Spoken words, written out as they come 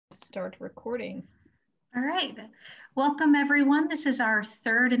start recording. All right. Welcome, everyone. This is our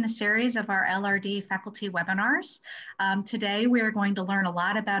third in the series of our LRD faculty webinars. Today, we are going to learn a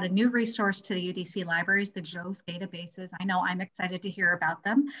lot about a new resource to the UDC libraries, the JoVE databases. I know I'm excited to hear about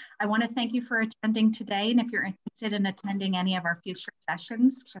them. I want to thank you for attending today. And if you're interested in attending any of our future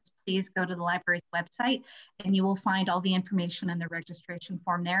sessions, just please go to the library's website and you will find all the information in the registration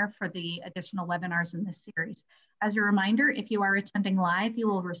form there for the additional webinars in this series. As a reminder, if you are attending live, you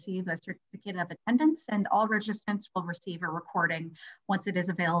will receive a certificate of attendance and all registrants will receive a recording once it is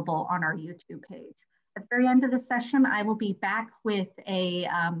available on our YouTube page. At the very end of the session, I will be back with a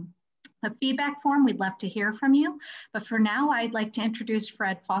feedback form. We'd love to hear from you. But for now, I'd like to introduce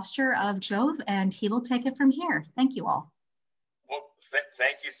Fred Foster of JoVE, and he will take it from here. Thank you all. Well,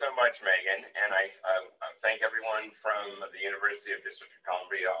 thank you so much, Megan. And I thank everyone from the University of District of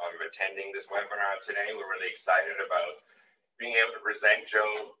Columbia for attending this webinar today. We're really excited about being able to present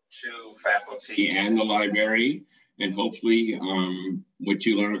JoVE to faculty and the library. And hopefully what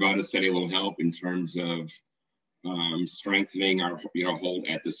you learn about us today will help in terms of strengthening our hold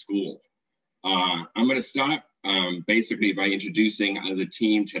at the school. I'm going to start basically by introducing the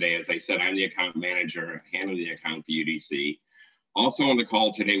team today. As I said, I'm the account manager handling the account for UDC. Also on the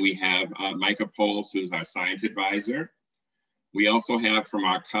call today, we have Micah Poles, who's our science advisor. We also have from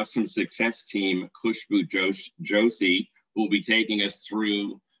our custom success team, Khushbu Joshi, who will be taking us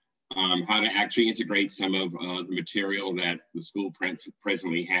through how to actually integrate some of the material that the school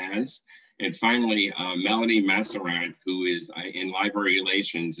presently has. And finally, Melanie Masserant, who is in library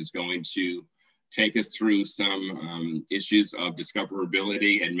relations, is going to take us through some issues of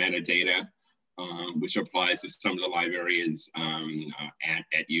discoverability and metadata, which applies to some of the librarians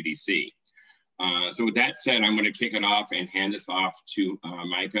at UDC. So with that said, I'm going to kick it off and hand this off to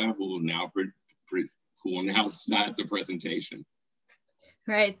Micah, who will now start the presentation.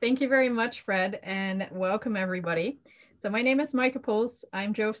 All right, thank you very much, Fred, and welcome everybody. So my name is Micah Poles.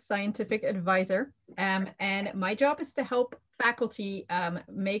 I'm JoVE's scientific advisor, and my job is to help faculty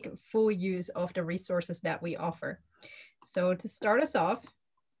make full use of the resources that we offer. So to start us off,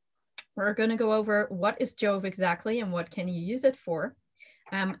 we're going to go over what is JoVE exactly and what can you use it for.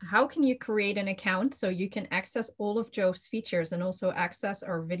 How can you create an account so you can access all of JoVE's features and also access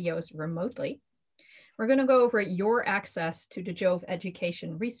our videos remotely. We're going to go over your access to the JoVE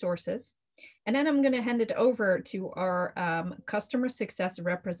education resources. And then I'm going to hand it over to our customer success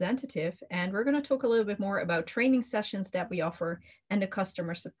representative. And we're going to talk a little bit more about training sessions that we offer and the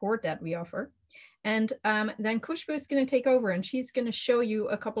customer support that we offer. And then Khushbu is going to take over and she's going to show you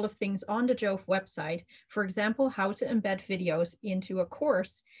a couple of things on the JoVE website. For example, how to embed videos into a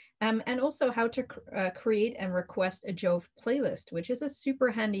course and also how to create and request a JoVE playlist, which is a super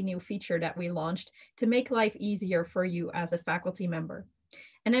handy new feature that we launched to make life easier for you as a faculty member.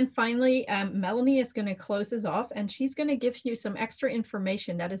 And then finally, Melanie is going to close us off and she's going to give you some extra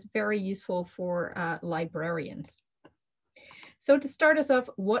information that is very useful for librarians. So to start us off,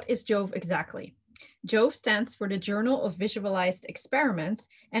 what is JoVE exactly? JoVE stands for the Journal of Visualized Experiments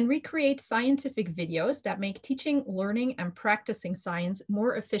and recreates scientific videos that make teaching, learning, and practicing science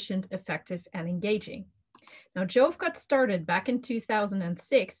more efficient, effective, and engaging. Now, JoVE got started back in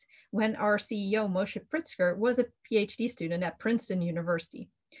 2006 when our CEO, Moshe Pritzker, was a PhD student at Princeton University.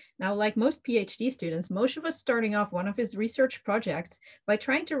 Now, like most PhD students, Moshe was starting off one of his research projects by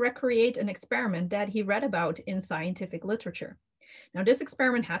trying to recreate an experiment that he read about in scientific literature. Now, this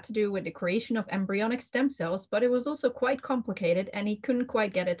experiment had to do with the creation of embryonic stem cells, but it was also quite complicated and he couldn't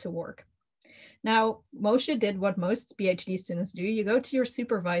quite get it to work. Now, Moshe did what most PhD students do. You go to your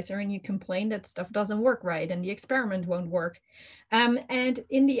supervisor and you complain that stuff doesn't work right and the experiment won't work. And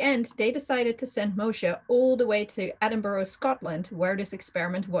in the end, they decided to send Moshe all the way to Edinburgh, Scotland, where this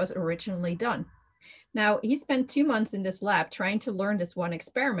experiment was originally done. Now, he spent 2 months in this lab trying to learn this one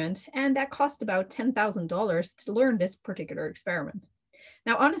experiment, and that cost about $10,000 to learn this particular experiment.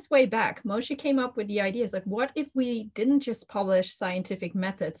 Now, on his way back, Moshe came up with the ideas like, what if we didn't just publish scientific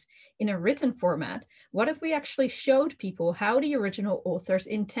methods in a written format? What if we actually showed people how the original authors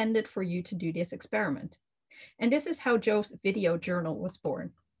intended for you to do this experiment? And this is how JoVE's video journal was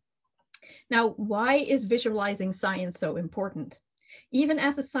born. Now, why is visualizing science so important? Even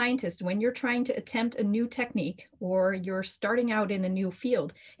as a scientist, when you're trying to attempt a new technique or you're starting out in a new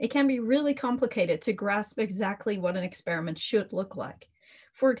field, it can be really complicated to grasp exactly what an experiment should look like.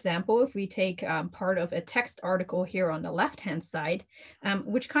 For example, if we take part of a text article here on the left-hand side,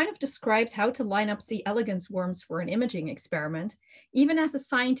 which kind of describes how to line up C. elegans worms for an imaging experiment, even as a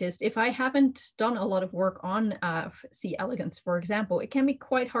scientist, if I haven't done a lot of work on C. elegans, for example, it can be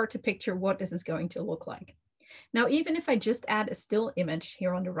quite hard to picture what this is going to look like. Now, even if I just add a still image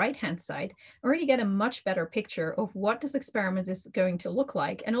here on the right-hand side, I already get a much better picture of what this experiment is going to look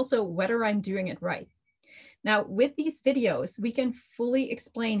like and also whether I'm doing it right. Now, with these videos, we can fully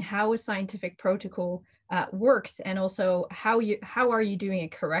explain how a scientific protocol works and also how are you doing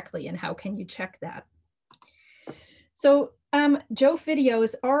it correctly and how can you check that. So JoVE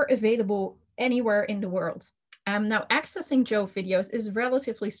videos are available anywhere in the world. Now, accessing JoVE videos is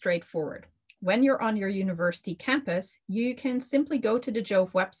relatively straightforward. When you're on your university campus, you can simply go to the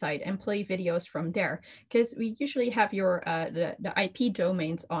JoVE website and play videos from there, because we usually have your the IP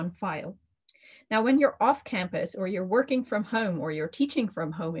domains on file. Now, when you're off campus or you're working from home or you're teaching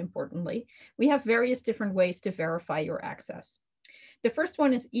from home, importantly, we have various different ways to verify your access. The first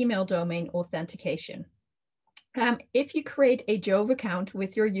one is email domain authentication. If you create a JoVE account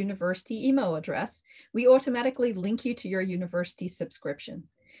with your university email address, we automatically link you to your university subscription.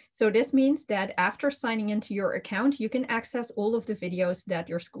 So this means that after signing into your account, you can access all of the videos that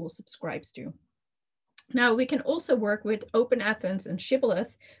your school subscribes to. Now, we can also work with Open Athens and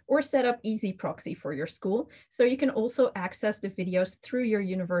Shibboleth or set up Easy Proxy for your school, so you can also access the videos through your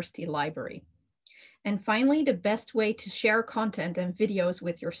university library. And finally, the best way to share content and videos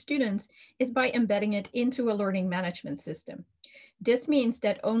with your students is by embedding it into a learning management system. This means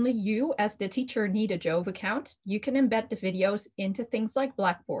that only you as the teacher need a JoVE account. You can embed the videos into things like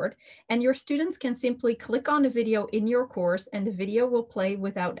Blackboard, and your students can simply click on the video in your course and the video will play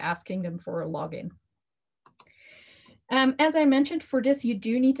without asking them for a login. As I mentioned, for this, you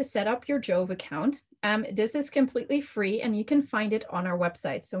do need to set up your JoVE account. This is completely free and you can find it on our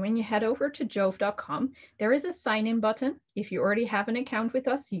website. So when you head over to jove.com, there is a sign in button. If you already have an account with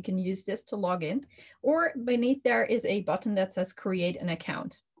us, you can use this to log in, or beneath there is a button that says create an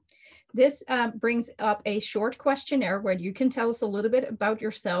account. This brings up a short questionnaire where you can tell us a little bit about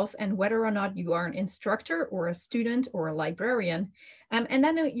yourself and whether or not you are an instructor or a student or a librarian. And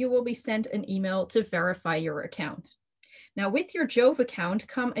then you will be sent an email to verify your account. Now, with your JoVE account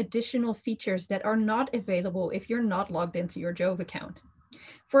come additional features that are not available if you're not logged into your JoVE account.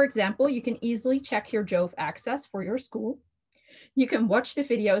 For example, you can easily check your JoVE access for your school. You can watch the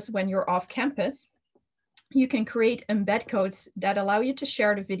videos when you're off campus. You can create embed codes that allow you to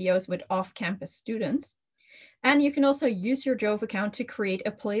share the videos with off-campus students. And you can also use your JoVE account to create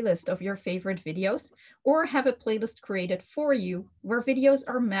a playlist of your favorite videos or have a playlist created for you where videos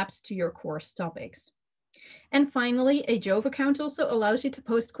are mapped to your course topics. And finally, a JoVE account also allows you to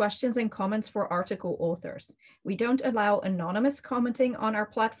post questions and comments for article authors. We don't allow anonymous commenting on our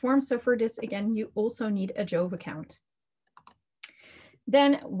platform, so for this, again, you also need a JoVE account.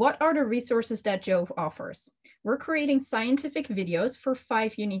 Then what are the resources that JoVE offers? We're creating scientific videos for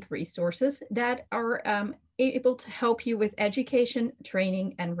 5 unique resources that are able to help you with education,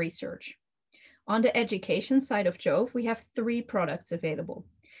 training, and research. On the education side of JoVE, we have 3 products available.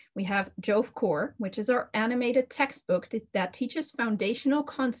 We have JoVE Core, which is our animated textbook that teaches foundational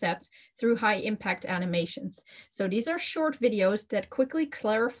concepts through high impact animations. So these are short videos that quickly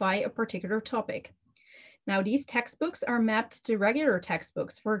clarify a particular topic. Now, these textbooks are mapped to regular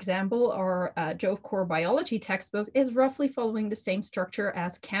textbooks. For example, our JoVE Core Biology textbook is roughly following the same structure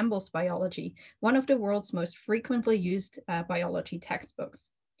as Campbell's Biology, one of the world's most frequently used biology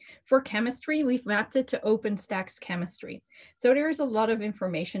textbooks. For chemistry, we've mapped it to OpenStax Chemistry. So there's a lot of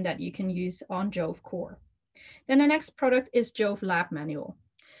information that you can use on JoVE Core. Then the next product is JoVE Lab Manual.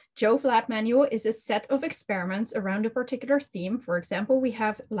 JoVE Lab Manual is a set of experiments around a particular theme. For example, we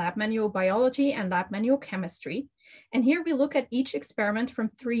have Lab Manual Biology and Lab Manual Chemistry. And here we look at each experiment from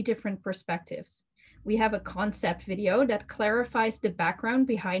 3 different perspectives. We have a concept video that clarifies the background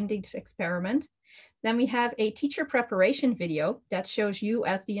behind each experiment. Then we have a teacher preparation video that shows you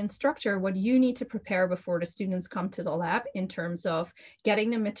as the instructor what you need to prepare before the students come to the lab in terms of getting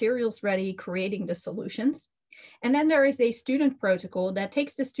the materials ready, creating the solutions. And then there is a student protocol that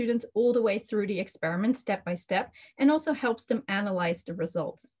takes the students all the way through the experiment step by step and also helps them analyze the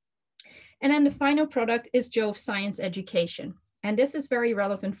results. And then the final product is JoVE Science Education. And this is very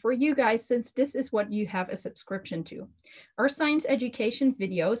relevant for you guys since this is what you have a subscription to. Our science education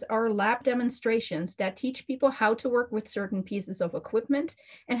videos are lab demonstrations that teach people how to work with certain pieces of equipment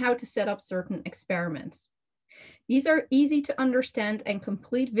and how to set up certain experiments. These are easy to understand and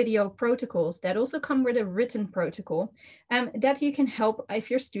complete video protocols that also come with a written protocol that you can help if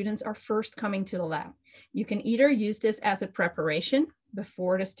your students are first coming to the lab. You can either use this as a preparation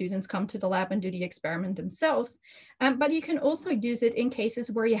before the students come to the lab and do the experiment themselves, but you can also use it in cases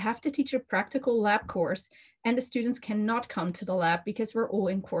where you have to teach a practical lab course and the students cannot come to the lab because we're all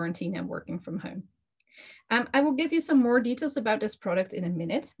in quarantine and working from home. I will give you some more details about this product in a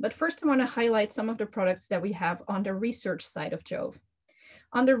minute, but first I want to highlight some of the products that we have on the research side of JoVE.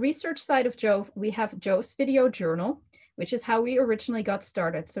 On the research side of JoVE, we have JoVE's Video Journal, which is how we originally got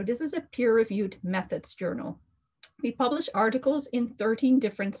started. So this is a peer-reviewed methods journal. We publish articles in 13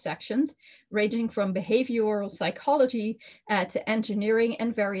 different sections, ranging from behavioral psychology to engineering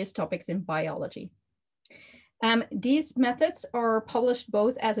and various topics in biology. These methods are published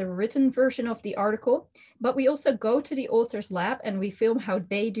both as a written version of the article, but we also go to the author's lab and we film how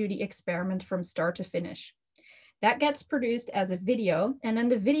they do the experiment from start to finish. That gets produced as a video, and then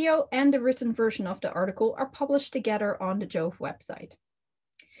the video and the written version of the article are published together on the JoVE website.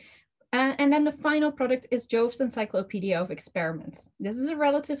 And then the final product is JoVE's Encyclopedia of Experiments. This is a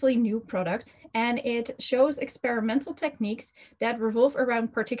relatively new product, and it shows experimental techniques that revolve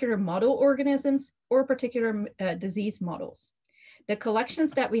around particular model organisms or particular disease models. The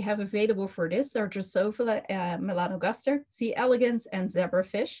collections that we have available for this are Drosophila melanogaster, C. elegans, and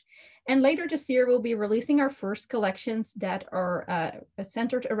zebrafish. And later this year, we'll be releasing our first collections that are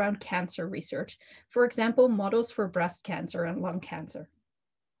centered around cancer research. For example, models for breast cancer and lung cancer.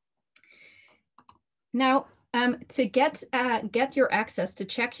 Now, to get your access, to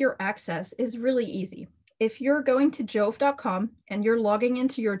check your access is really easy. If you're going to jove.com and you're logging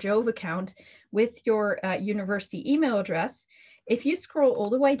into your JoVE account with your university email address, if you scroll all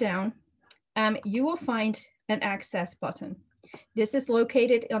the way down, you will find an access button. This is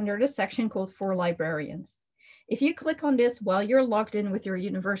located under the section called For Librarians. If you click on this while you're logged in with your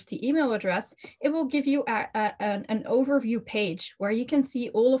university email address, it will give you an overview page where you can see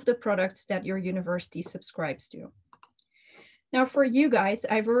all of the products that your university subscribes to. Now for you guys,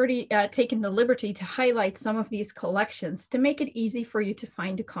 I've already taken the liberty to highlight some of these collections to make it easy for you to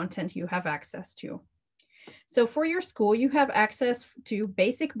find the content you have access to. So for your school, you have access to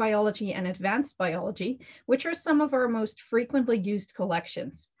basic biology and advanced biology, which are some of our most frequently used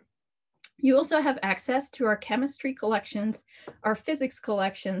collections. You also have access to our chemistry collections, our physics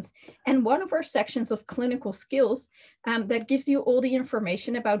collections, and one of our sections of clinical skills that gives you all the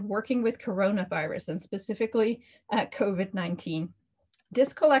information about working with coronavirus and specifically COVID-19.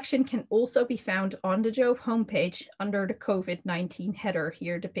 This collection can also be found on the JoVE homepage under the COVID-19 header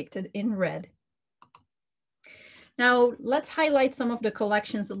here depicted in red. Now, let's highlight some of the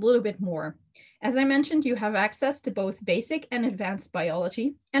collections a little bit more. As I mentioned, you have access to both basic and advanced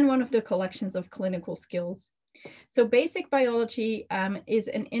biology and one of the collections of clinical skills. So basic biology is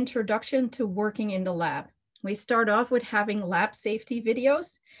an introduction to working in the lab. We start off with having lab safety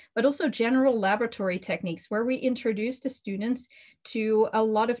videos, but also general laboratory techniques where we introduce the students to a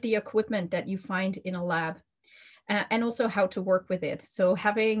lot of the equipment that you find in a lab. And also how to work with it. So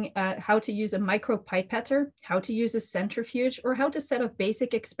having how to use a micropipetter, how to use a centrifuge, or how to set up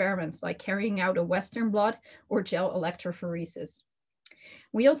basic experiments like carrying out a Western blot or gel electrophoresis.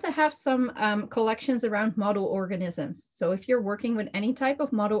 We also have some collections around model organisms. So if you're working with any type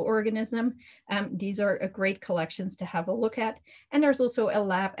of model organism, these are great collections to have a look at. And there's also a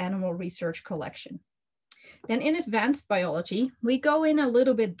lab animal research collection. Then in advanced biology, we go in a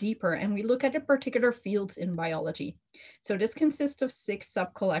little bit deeper and we look at the particular fields in biology. So this consists of 6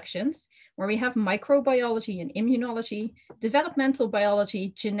 sub-collections where we have microbiology and immunology, developmental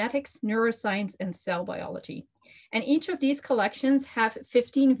biology, genetics, neuroscience, and cell biology. And each of these collections have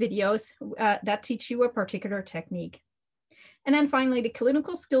 15 videos that teach you a particular technique. And then finally, the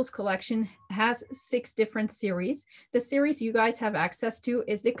clinical skills collection has 6 different series. The series you guys have access to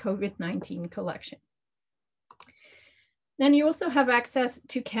is the COVID-19 collection. Then you also have access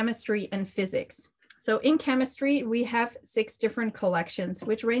to chemistry and physics. So in chemistry, we have 6 different collections,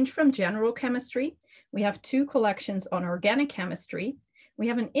 which range from general chemistry. We have 2 collections on organic chemistry. We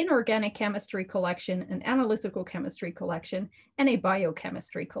have an inorganic chemistry collection, an analytical chemistry collection, and a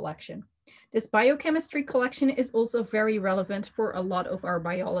biochemistry collection. This biochemistry collection is also very relevant for a lot of our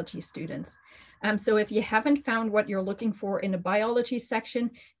biology students. So if you haven't found what you're looking for in the biology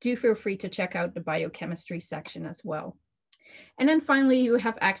section, do feel free to check out the biochemistry section as well. And then finally, you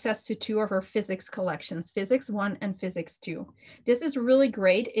have access to 2 of our physics collections, Physics 1 and Physics 2. This is really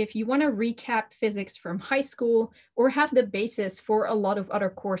great if you want to recap physics from high school or have the basis for a lot of other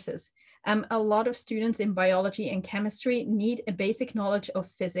courses. A lot of students in biology and chemistry need a basic knowledge of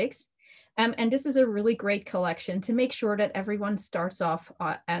physics. And this is a really great collection to make sure that everyone starts off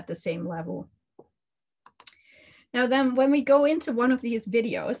at the same level. Now then, when we go into one of these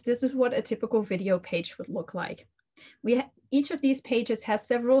videos, this is what a typical video page would look like. Each of these pages has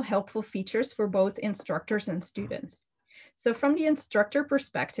several helpful features for both instructors and students. So from the instructor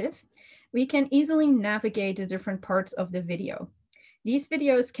perspective, we can easily navigate the different parts of the video. These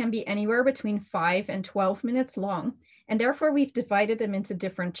videos can be anywhere between 5 and 12 minutes long, and therefore we've divided them into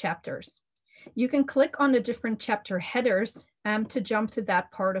different chapters. You can click on the different chapter headers to jump to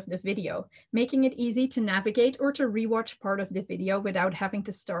that part of the video, making it easy to navigate or to rewatch part of the video without having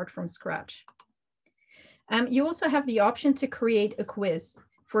to start from scratch. You also have the option to create a quiz.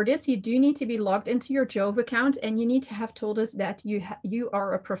 For this, you do need to be logged into your JoVE account, and you need to have told us that you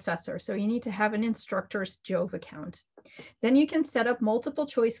are a professor. So you need to have an instructor's JoVE account. Then you can set up multiple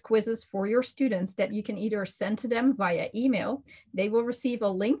choice quizzes for your students that you can either send to them via email. They will receive a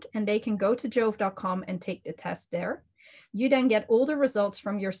link and they can go to jove.com and take the test there. You then get all the results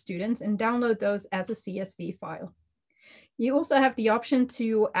from your students and download those as a CSV file. You also have the option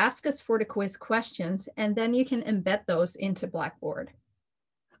to ask us for the quiz questions, and then you can embed those into Blackboard.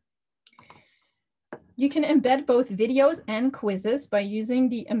 You can embed both videos and quizzes by using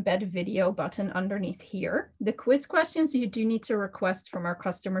the embed video button underneath here. The quiz questions you do need to request from our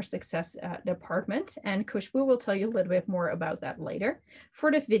customer success department, and Khushbu will tell you a little bit more about that later. For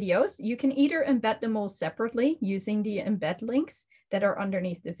the videos, you can either embed them all separately using the embed links that are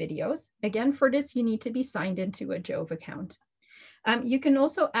underneath the videos. Again, for this, you need to be signed into a JoVE account. You can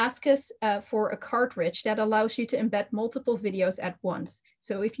also ask us for a cartridge that allows you to embed multiple videos at once.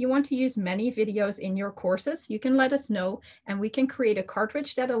 So if you want to use many videos in your courses, you can let us know, and we can create a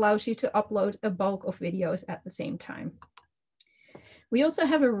cartridge that allows you to upload a bulk of videos at the same time. We also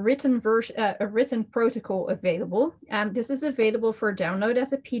have a written protocol available. This is available for download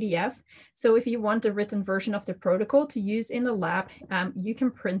as a PDF. So if you want the written version of the protocol to use in the lab, you can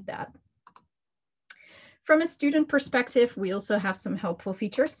print that. From a student perspective, we also have some helpful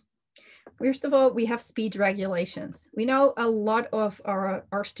features. First of all, we have speed regulations. We know a lot of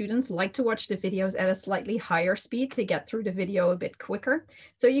our students like to watch the videos at a slightly higher speed to get through the video a bit quicker.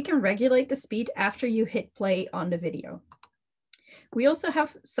 So you can regulate the speed after you hit play on the video. We also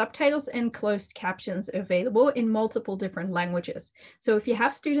have subtitles and closed captions available in multiple different languages. So if you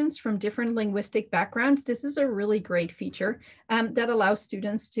have students from different linguistic backgrounds, this is a really great feature that allows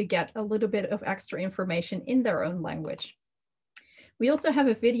students to get a little bit of extra information in their own language. We also have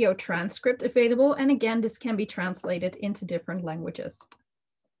a video transcript available, and again, this can be translated into different languages.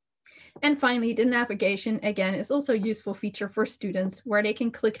 And finally, the navigation, again, is also a useful feature for students where they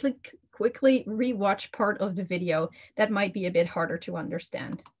can quickly rewatch part of the video that might be a bit harder to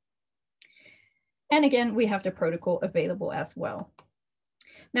understand. And again, we have the protocol available as well.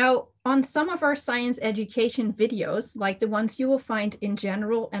 Now, on some of our science education videos, like the ones you will find in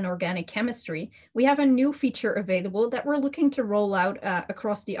general and organic chemistry, we have a new feature available that we're looking to roll out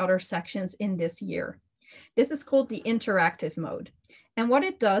across the other sections in this year. This is called the interactive mode. And what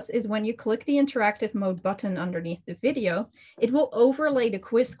it does is when you click the interactive mode button underneath the video, it will overlay the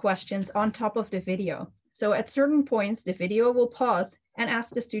quiz questions on top of the video. So at certain points, the video will pause and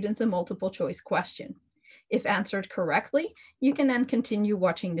ask the students a multiple choice question. If answered correctly, you can then continue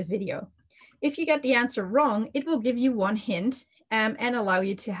watching the video. If you get the answer wrong, it will give you one hint and allow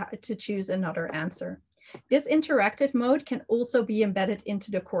you to choose another answer. This interactive mode can also be embedded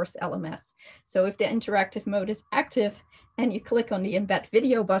into the course LMS. So if the interactive mode is active and you click on the embed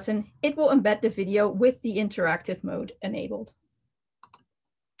video button, it will embed the video with the interactive mode enabled.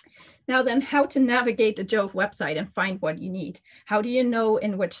 Now then, how to navigate the JoVE website and find what you need. How do you know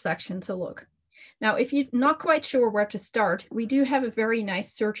in which section to look? Now, if you're not quite sure where to start, we do have a very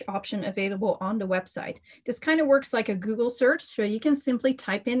nice search option available on the website. This kind of works like a Google search, so you can simply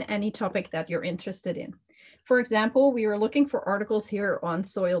type in any topic that you're interested in. For example, we were looking for articles here on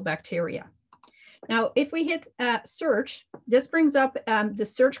soil bacteria. Now, if we hit search, this brings up the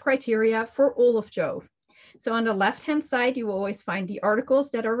search criteria for all of JoVE. So on the left-hand side, you will always find the articles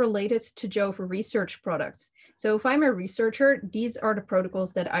that are related to JoVE research products. So if I'm a researcher, these are the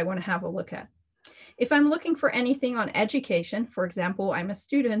protocols that I want to have a look at. If I'm looking for anything on education, for example, I'm a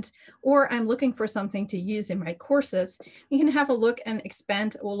student, or I'm looking for something to use in my courses, you can have a look and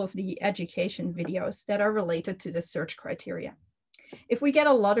expand all of the education videos that are related to the search criteria. If we get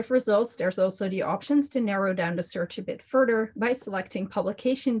a lot of results, there's also the options to narrow down the search a bit further by selecting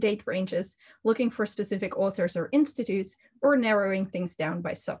publication date ranges, looking for specific authors or institutes, or narrowing things down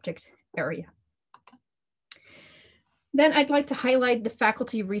by subject area. Then I'd like to highlight the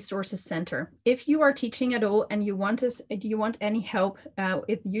Faculty Resources Center. If you are teaching at all and you want any help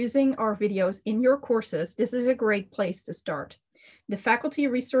with using our videos in your courses, this is a great place to start. The Faculty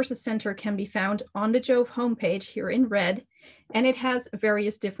Resources Center can be found on the JoVE homepage here in red, and it has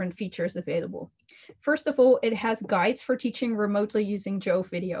various different features available. First of all, it has guides for teaching remotely using JoVE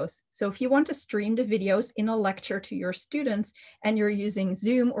videos. So if you want to stream the videos in a lecture to your students and you're using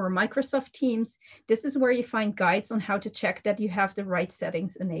Zoom or Microsoft Teams, this is where you find guides on how to check that you have the right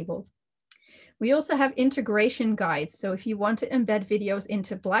settings enabled. We also have integration guides. So if you want to embed videos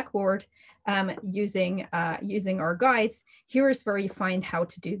into Blackboard using our guides, here is where you find how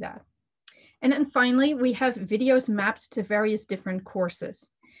to do that. And then finally, we have videos mapped to various different courses.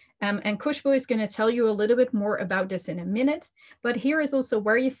 And Khushbu is going to tell you a little bit more about this in a minute, but here is also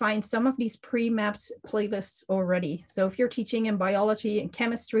where you find some of these pre-mapped playlists already. So if you're teaching in biology and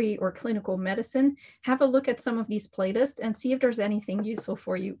chemistry or clinical medicine, have a look at some of these playlists and see if there's anything useful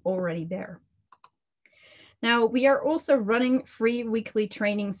for you already there. Now, we are also running free weekly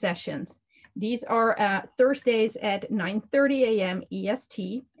training sessions. These are Thursdays at 9:30 a.m.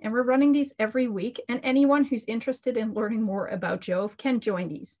 EST, and we're running these every week, and anyone who's interested in learning more about JoVE can join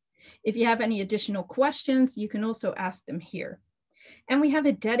these. If you have any additional questions, you can also ask them here. And we have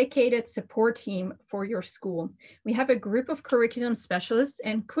a dedicated support team for your school. We have a group of curriculum specialists,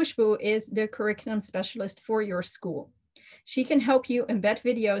 and Khushbu is the curriculum specialist for your school. She can help you embed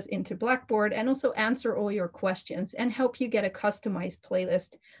videos into Blackboard and also answer all your questions and help you get a customized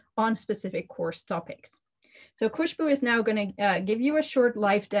playlist on specific course topics. So Khushbu is now going to give you a short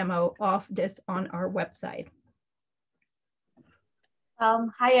live demo of this on our website.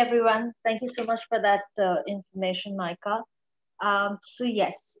 Hi, everyone. Thank you so much for that information, Micah. So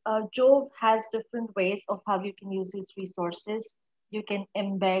yes, JoVE has different ways of how you can use these resources. You can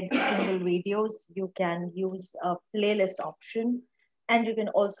embed single videos, you can use a playlist option, and you can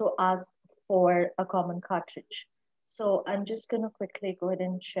also ask for a common cartridge. So I'm just gonna quickly go ahead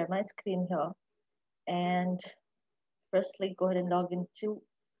and share my screen here. And firstly, go ahead and help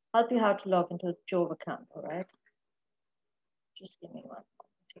you how to log into a JoVE account, all right? Just give me one.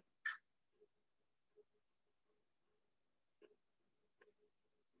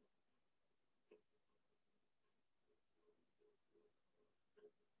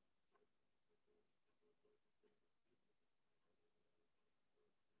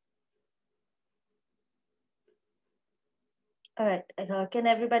 All right, can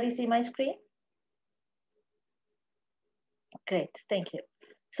everybody see my screen? Great, thank you.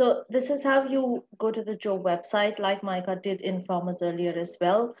 So this is how you go to the JoVE website, like Micah did inform us earlier as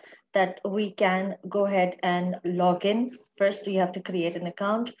well, that we can go ahead and log in. First, you have to create an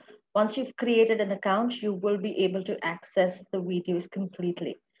account. Once you've created an account, you will be able to access the videos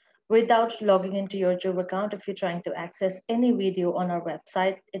completely. Without logging into your JoVE account, if you're trying to access any video on our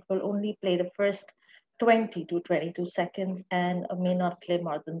website, it will only play the first 20 to 22 seconds and may not play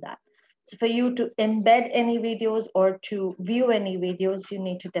more than that. So for you to embed any videos or to view any videos, you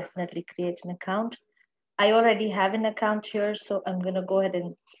need to definitely create an account. I already have an account here, so I'm going to go ahead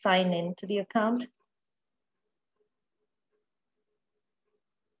and sign in to the account.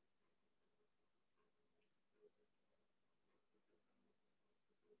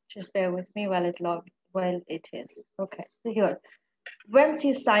 Just bear with me while it is. Okay, so here, once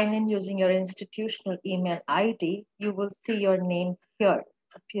you sign in using your institutional email ID, you will see your name here,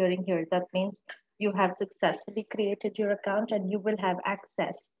 appearing here. That means you have successfully created your account and you will have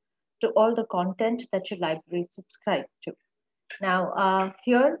access to all the content that your library subscribed to. Now,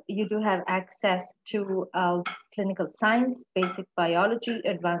 here you do have access to clinical science, basic biology,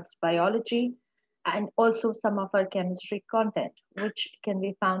 advanced biology, and also some of our chemistry content, which can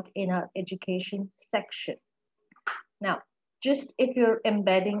be found in our education section. Now, just if you're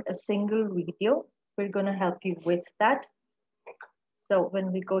embedding a single video, we're going to help you with that. So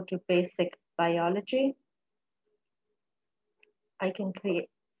when we go to basic biology, I can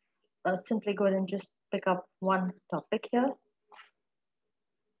simply go ahead and just pick up one topic here.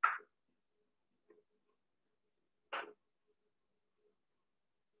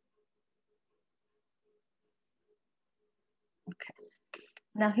 Okay.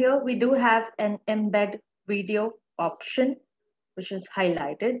 Now here we do have an embed video option, which is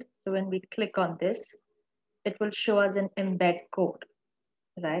highlighted. So when we click on this, it will show us an embed code,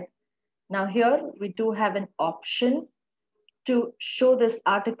 right? Now here we do have an option to show this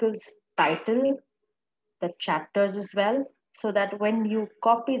article's title, the chapters as well, so that when you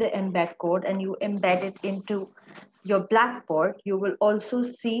copy the embed code and you embed it into your Blackboard, you will also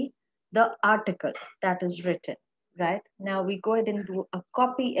see the article that is written, right? Now we go ahead and do a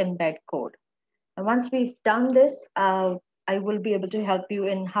copy embed code. And once we've done this, I will be able to help you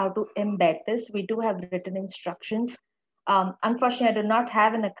in how to embed this. We do have written instructions. Unfortunately, I do not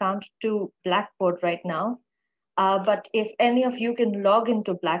have an account to Blackboard right now. But if any of you can log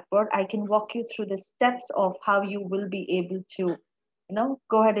into Blackboard, I can walk you through the steps of how you will be able to,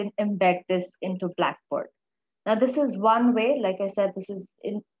 go ahead and embed this into Blackboard. Now, this is one way. Like I said, this is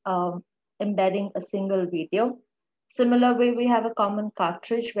in embedding a single video. Similar way, we have a common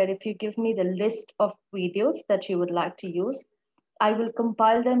cartridge where if you give me the list of videos that you would like to use, I will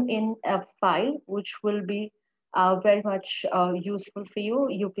compile them in a file, which will be very much useful for you.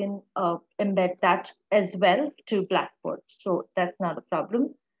 You can embed that as well to Blackboard. So that's not a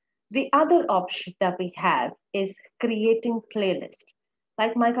problem. The other option that we have is creating playlist.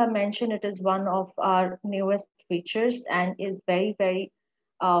 Like Micah mentioned, it is one of our newest features and is very, very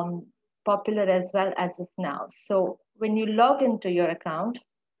popular as well as of now. So when you log into your account,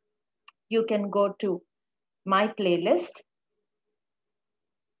 you can go to My Playlist.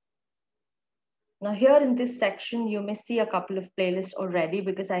 Now here in this section, you may see a couple of playlists already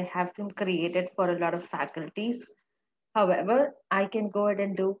because I have them created for a lot of faculties. However, I can go ahead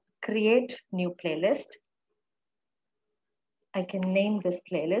and do create new playlist. I can name this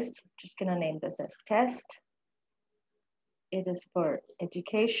playlist. Just gonna name this as test. It is for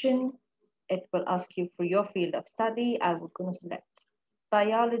education. It will ask you for your field of study. I will gonna select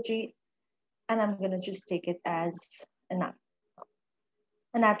biology, and I'm gonna just take it as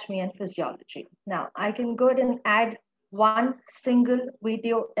anatomy and physiology. Now I can go ahead and add one single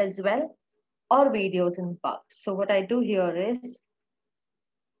video as well, or videos in bulk. So what I do here is,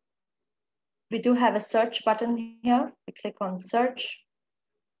 we do have a search button here. We click on search.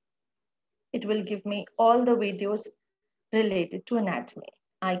 It will give me all the videos related to anatomy.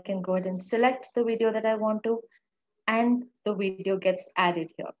 I can go ahead and select the video that I want to, and the video gets added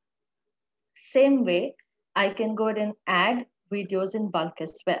here. Same way, I can go ahead and add videos in bulk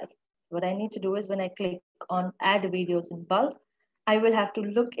as well. What I need to do is when I click on add videos in bulk, I will have to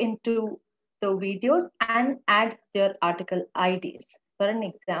look into the videos and add their article IDs. For an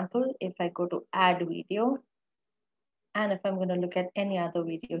example, if I go to add video, and if I'm going to look at any other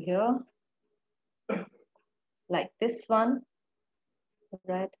video here, like this one,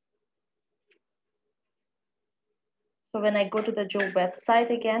 right? So when I go to the JoVE website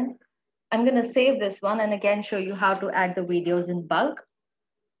again, I'm going to save this one and again show you how to add the videos in bulk.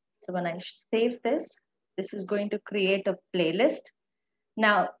 So when I save this, this is going to create a playlist.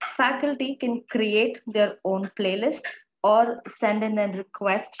 Now, faculty can create their own playlist or send in a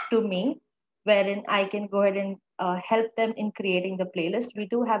request to me, wherein I can go ahead and help them in creating the playlist. We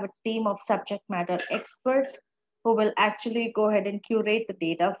do have a team of subject matter experts who will actually go ahead and curate the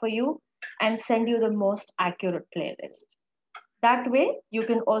data for you and send you the most accurate playlist. That way, you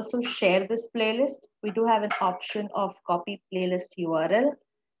can also share this playlist. We do have an option of copy playlist URL.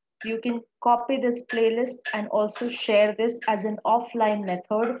 You can copy this playlist and also share this as an offline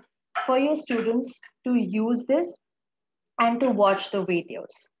method for your students to use this and to watch the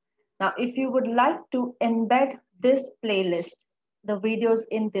videos. Now, if you would like to embed this playlist, the videos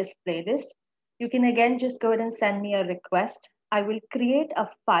in this playlist, you can again just go ahead and send me a request. I will create a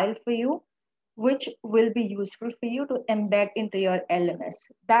file for you, which will be useful for you to embed into your LMS.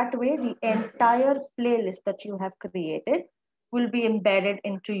 That way, the entire playlist that you have created will be embedded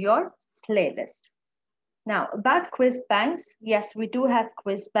into your playlist. Now, about quiz banks, yes, we do have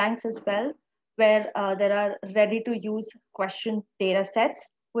quiz banks as well, where there are ready-to-use question data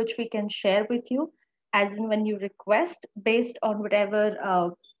sets, which we can share with you, as in when you request, based on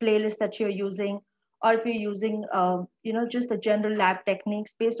whatever playlist that you're using, or if you're using, just the general lab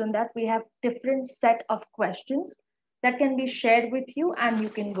techniques. Based on that, we have different set of questions that can be shared with you, and you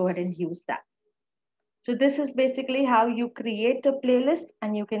can go ahead and use that. So this is basically how you create a playlist,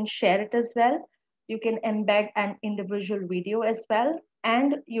 and you can share it as well. You can embed an individual video as well,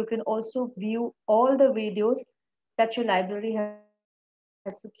 and you can also view all the videos that your library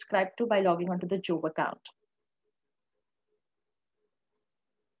has subscribed to by logging onto the JoVE account.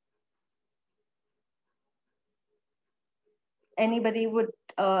 Anybody would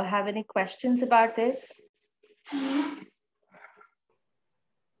have any questions about this?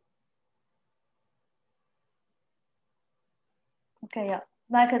 Okay, yeah.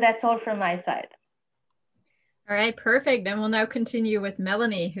 Micah, that's all from my side. All right, perfect. And we'll now continue with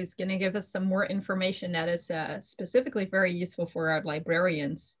Melanie, who's going to give us some more information that is specifically very useful for our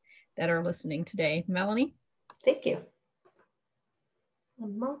librarians that are listening today. Melanie? Thank you.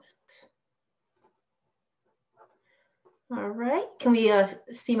 One moment. All right, can we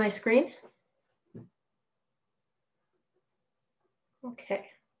see my screen? Okay.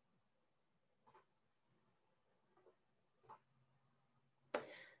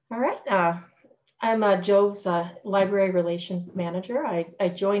 All right, I'm JoVE's Library Relations Manager. I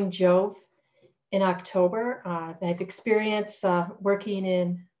joined JoVE in October. I've experience working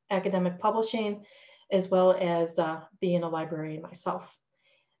in academic publishing, as well as being a librarian myself.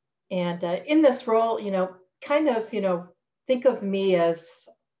 And in this role, kind of, think of me as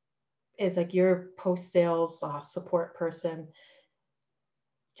like your post-sales support person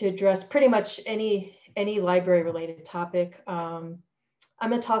to address pretty much any library related topic. I'm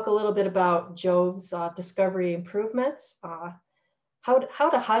going to talk a little bit about JoVE's discovery improvements, how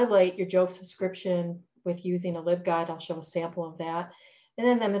to highlight your JoVE subscription with using a LibGuide. I'll show a sample of that. And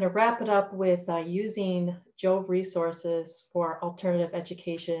then I'm going to wrap it up with using JoVE resources for alternative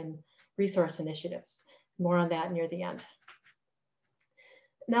education resource initiatives. More on that near the end.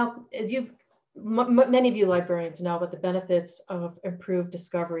 Now, as many of you librarians know about the benefits of improved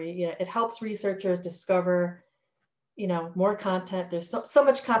discovery. It helps researchers discover, more content. There's so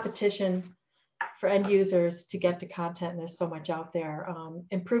much competition for end users to get to content, and there's so much out there.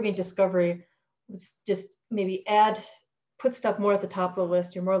 Improving discovery was just maybe put stuff more at the top of the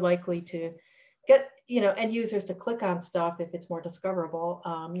list. You're more likely to get, end users to click on stuff if it's more discoverable.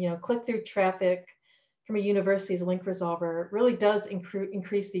 Click-through traffic from a university's link resolver really does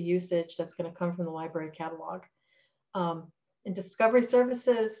increase the usage that's going to come from the library catalog. And discovery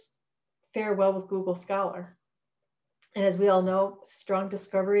services fare well with Google Scholar. And as we all know, strong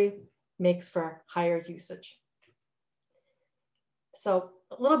discovery makes for higher usage. So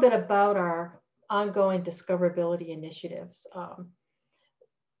a little bit about our ongoing discoverability initiatives.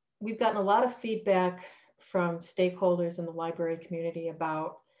 We've gotten a lot of feedback from stakeholders in the library community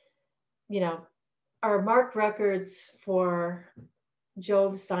about, our MARC records for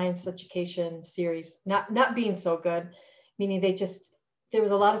JoVE Science Education series not being so good, meaning there was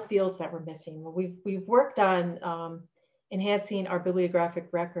a lot of fields that were missing. Well, we've worked on enhancing our bibliographic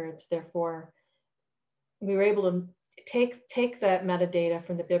records. Therefore, we were able to take that metadata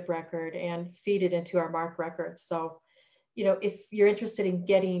from the bib record and feed it into our MARC records. So, if you're interested in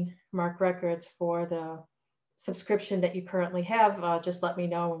getting MARC records for the subscription that you currently have, just let me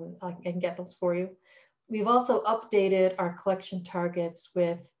know and I can get those for you. We've also updated our collection targets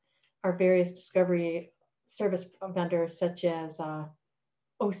with our various discovery service vendors, such as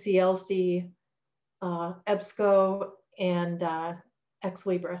OCLC, EBSCO, and Ex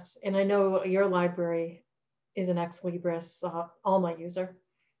Libris. And I know your library is an Ex Libris Alma user.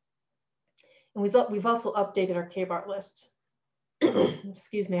 And we've also updated our KBART list.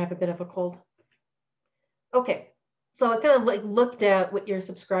 Excuse me, I have a bit of a cold. Okay, so I kind of looked at what you're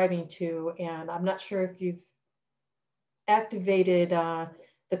subscribing to, and I'm not sure if you've activated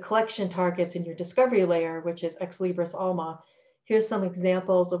the collection targets in your discovery layer, which is Ex Libris Alma. Here's some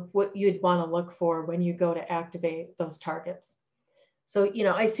examples of what you'd want to look for when you go to activate those targets. So,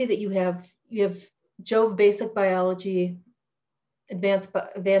 I see that you have JoVE Basic Biology,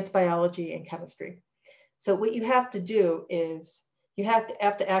 Advanced Biology, and Chemistry. So what you have to do is you have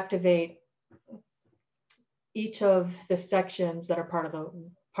to activate each of the sections that are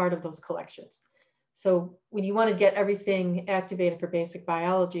part of those collections. So when you want to get everything activated for basic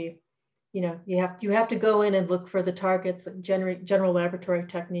biology, you have to go in and look for the targets, like general laboratory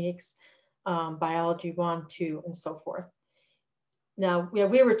techniques, biology 1, 2, and so forth. Now,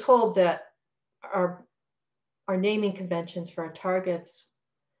 we were told that our naming conventions for our targets,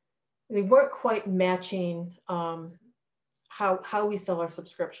 they weren't quite matching how we sell our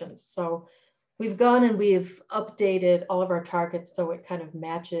subscriptions. So we've gone and we've updated all of our targets so it kind of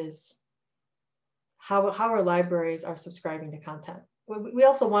matches how our libraries are subscribing to content. We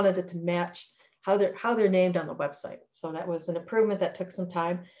also wanted it to match how they're named on the website. So that was an improvement that took some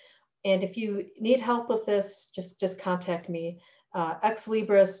time. And if you need help with this, just contact me. Ex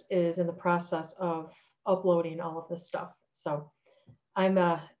Libris is in the process of uploading all of this stuff. So I'm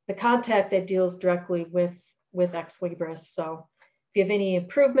the contact that deals directly with Ex Libris. So if you have any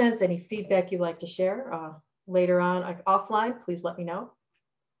improvements, any feedback you'd like to share later on, offline, please let me know.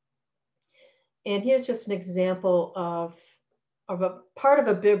 And here's just an example of a part of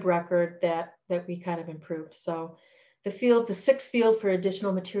a bib record that we kind of improved. So the 6th field for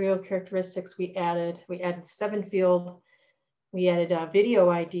additional material characteristics, we added 7 field, we added a video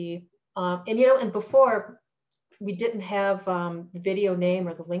ID. And before we didn't have the video name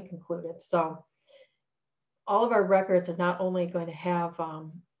or the link included. So all of our records are not only going to have,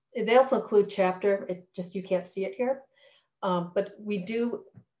 they also include chapter, you can't see it here. But we do,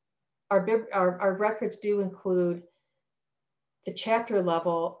 our records do include the chapter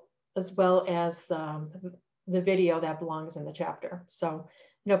level as well as the video that belongs in the chapter. So,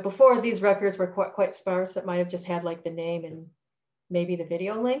 before these records were quite sparse, it might have just had like the name and maybe the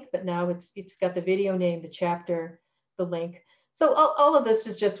video link, but now it's got the video name, the chapter, the link. So all of this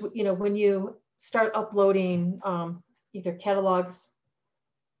is just, when you start uploading either catalogs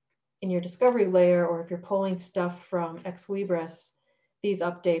in your discovery layer, or if you're pulling stuff from Ex Libris, these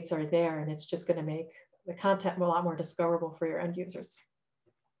updates are there, and it's just going to make the content a lot more discoverable for your end users.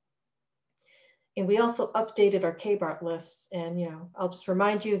 And we also updated our KBART lists, and I'll just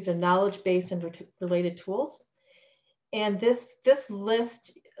remind you, it's a knowledge base and related tools. And this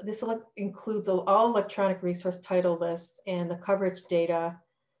list, this includes all electronic resource title lists and the coverage data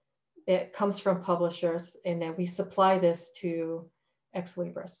that comes from publishers, and then we supply this to Ex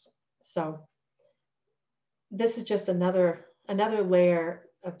Libris. So this is just another layer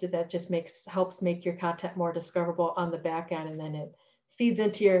of that just helps make your content more discoverable on the back end, and then it feeds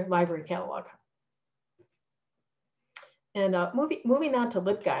into your library catalog. And moving on to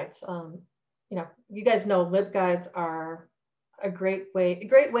LibGuides, you guys know LibGuides are a great way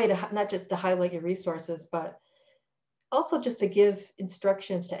to not just to highlight your resources, but also just to give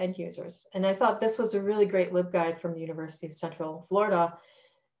instructions to end users. And I thought this was a really great LibGuide from the University of Central Florida.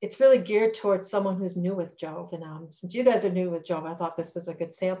 It's really geared towards someone who's new with JoVE. And since you guys are new with JoVE, I thought this is a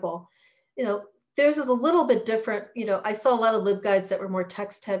good sample. Theirs is a little bit different. I saw a lot of LibGuides that were more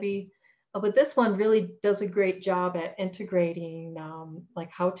text heavy, but this one really does a great job at integrating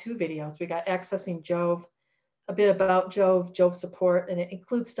like how-to videos. We got accessing JoVE, a bit about JoVE, JoVE support, and it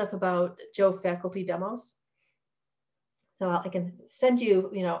includes stuff about JoVE faculty demos. So I can send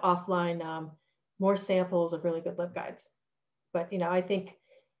you, offline more samples of really good LibGuides. But I think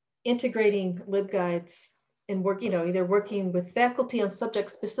integrating LibGuides and either working with faculty on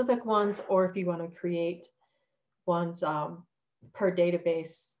subject-specific ones, or if you want to create ones per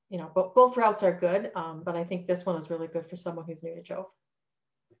database, both routes are good. But I think this one is really good for someone who's new to JoVE.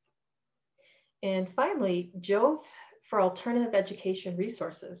 And finally, JoVE for alternative education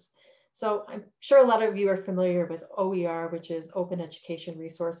resources. So I'm sure a lot of you are familiar with OER, which is Open Education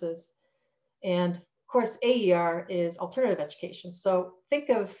Resources. And of course, AER is alternative education. So think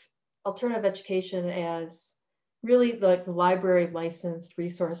of alternative education as really the library licensed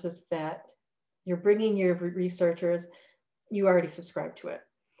resources that you're bringing your researchers, you already subscribe to it.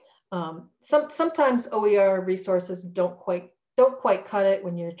 Sometimes OER resources don't quite cut it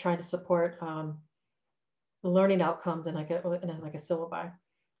when you're trying to support the learning outcomes in like a syllabi.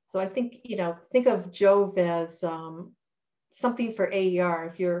 So I think, think of JoVE as something for AER.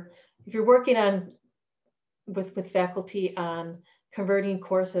 If you're working on with faculty on converting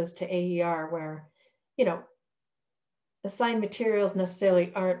courses to AER, where assigned materials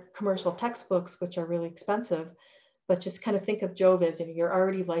necessarily aren't commercial textbooks, which are really expensive, but just kind of think of JoVE as you're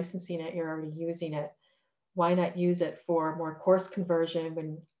already licensing it, you're already using it. Why not use it for more course conversion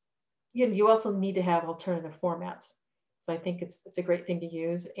when you also need to have alternative formats? So I think it's a great thing to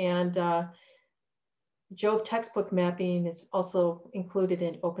use. And JoVE textbook mapping is also included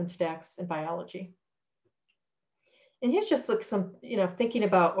in OpenStax and biology. And here's just like some, thinking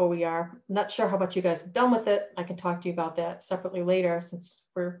about OER. I'm not sure how much you guys have done with it. I can talk to you about that separately later since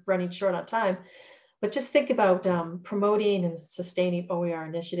we're running short on time. But just think about promoting and sustaining OER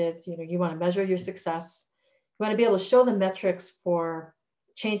initiatives. You want to measure your success. You want to be able to show the metrics for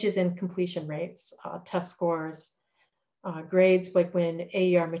changes in completion rates, test scores, grades, like when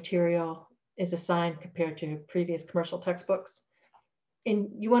AER material is assigned compared to previous commercial textbooks. And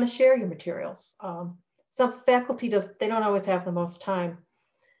you want to share your materials. Some faculty they don't always have the most time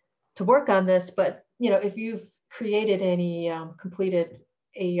to work on this, but if you've created any completed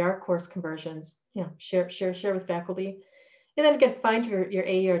AER course conversions, share with faculty. And then again, find your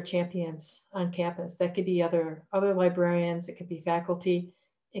AER champions on campus. That could be other librarians, it could be faculty,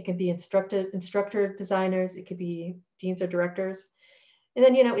 it could be instructor designers, it could be deans or directors. And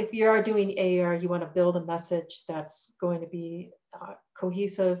then, if you are doing AER, you want to build a message that's going to be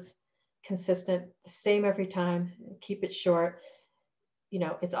cohesive, consistent, the same every time, keep it short.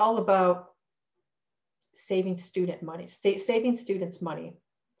 It's all about saving students money.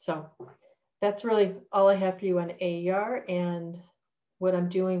 So that's really all I have for you on AER and what I'm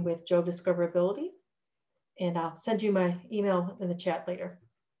doing with JoVE Discoverability. And I'll send you my email in the chat later.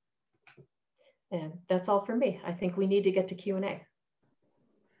 And that's all for me. I think we need to get to Q&A.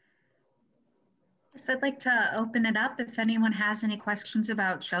 Yes, I'd like to open it up if anyone has any questions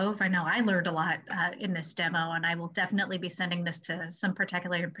about JoVE. I know I learned a lot in this demo, and I will definitely be sending this to some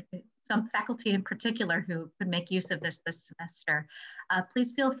faculty in particular who could make use of this semester.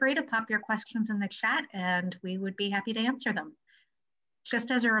 Please feel free to pop your questions in the chat, and we would be happy to answer them.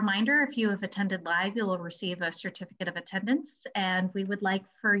 Just as a reminder, if you have attended live, you will receive a certificate of attendance, and we would like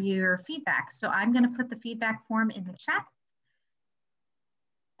for your feedback. So I'm going to put the feedback form in the chat.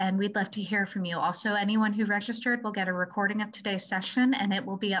 And we'd love to hear from you. Also, anyone who registered will get a recording of today's session, and it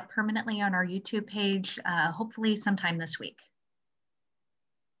will be up permanently on our YouTube page, hopefully sometime this week.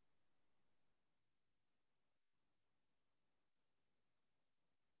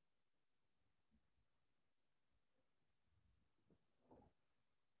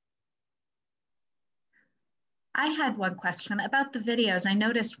 I had one question about the videos. I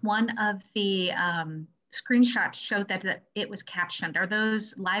noticed one of the screenshots showed that it was captioned. Are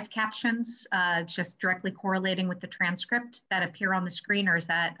those live captions just directly correlating with the transcript that appear on the screen, or is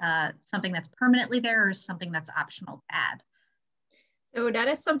that something that's permanently there, or something that's optional to add? So that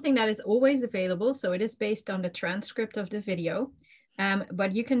is something that is always available. So it is based on the transcript of the video,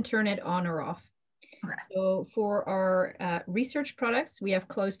 but you can turn it on or off. Okay. So for our research products, we have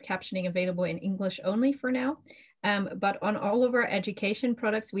closed captioning available in English only for now. But on all of our education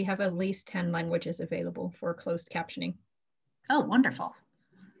products, we have at least 10 languages available for closed captioning. Oh, wonderful.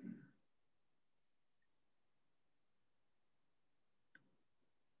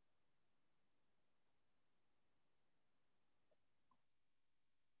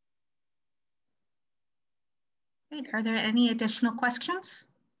 Great. Are there any additional questions?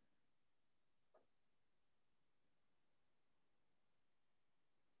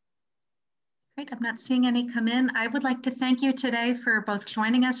 Great, I'm not seeing any come in. I would like to thank you today for both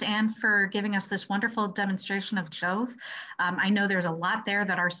joining us and for giving us this wonderful demonstration of JoVE. I know there's a lot there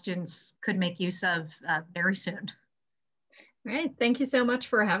that our students could make use of very soon. All right, thank you so much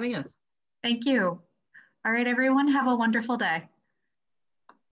for having us. Thank you. All right, everyone, have a wonderful day.